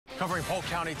Covering Polk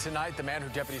County tonight, the man who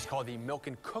deputies call the Milk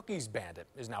and Cookies Bandit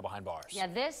is now behind bars. Yeah,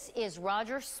 this is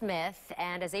Roger Smith,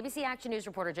 and as ABC Action News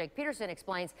reporter Jake Peterson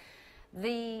explains,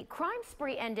 the crime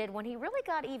spree ended when he really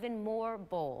got even more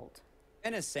bold.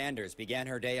 Janice Sanders began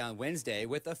her day on Wednesday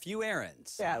with a few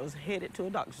errands. I was headed to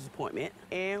a doctor's appointment,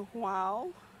 and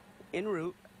while en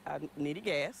route, I needed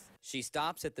gas. She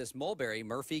stops at this Mulberry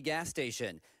Murphy gas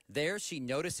station. There, she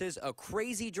notices a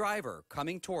crazy driver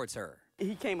coming towards her.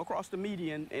 He came across the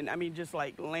median, and I mean, just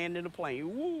like landing a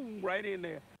plane, woo, right in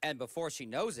there. And before she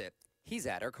knows it, he's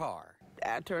at her car.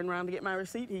 I turned around to get my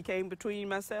receipt. He came between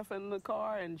myself and the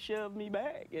car and shoved me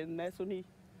back, and that's when he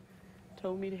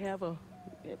told me to have a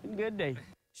good day.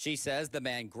 She says the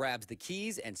man grabs the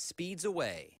keys and speeds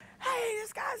away. Hey,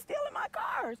 this guy's stealing my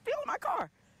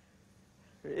car,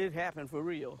 It happened for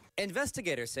real.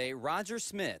 Investigators say Roger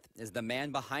Smith is the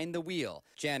man behind the wheel.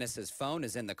 Janice's phone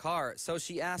is in the car, so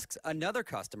she asks another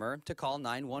customer to call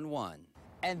 911.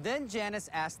 And then Janice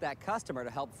asks that customer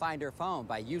to help find her phone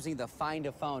by using the Find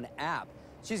a Phone app.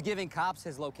 She's giving cops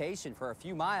his location for a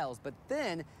few miles, but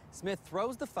then Smith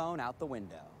throws the phone out the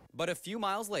window. But a few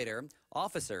miles later,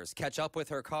 officers catch up with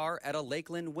her car at a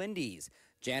Lakeland Wendy's.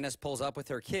 Janice pulls up with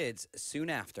her kids soon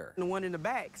after. The one in the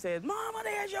back said, "Mama,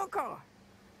 there's your car.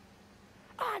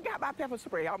 I got my pepper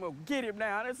spray. I'm going to get him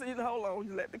down." I said, "Hold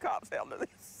on, let the cops handle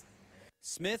this."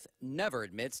 Smith never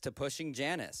admits to pushing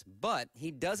Janice, but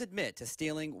he does admit to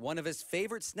stealing one of his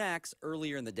favorite snacks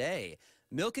earlier in the day,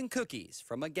 milk and cookies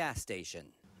from a gas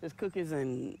station. There's cookies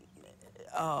and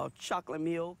chocolate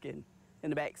milk in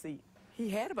the back seat. He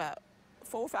had about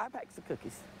 4 or 5 packs of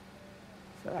cookies.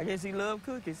 So I guess he loved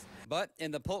cookies. But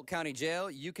in the Polk County Jail,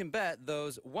 you can bet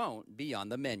those won't be on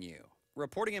the menu.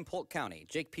 Reporting in Polk County,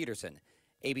 Jake Peterson,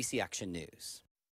 ABC Action News.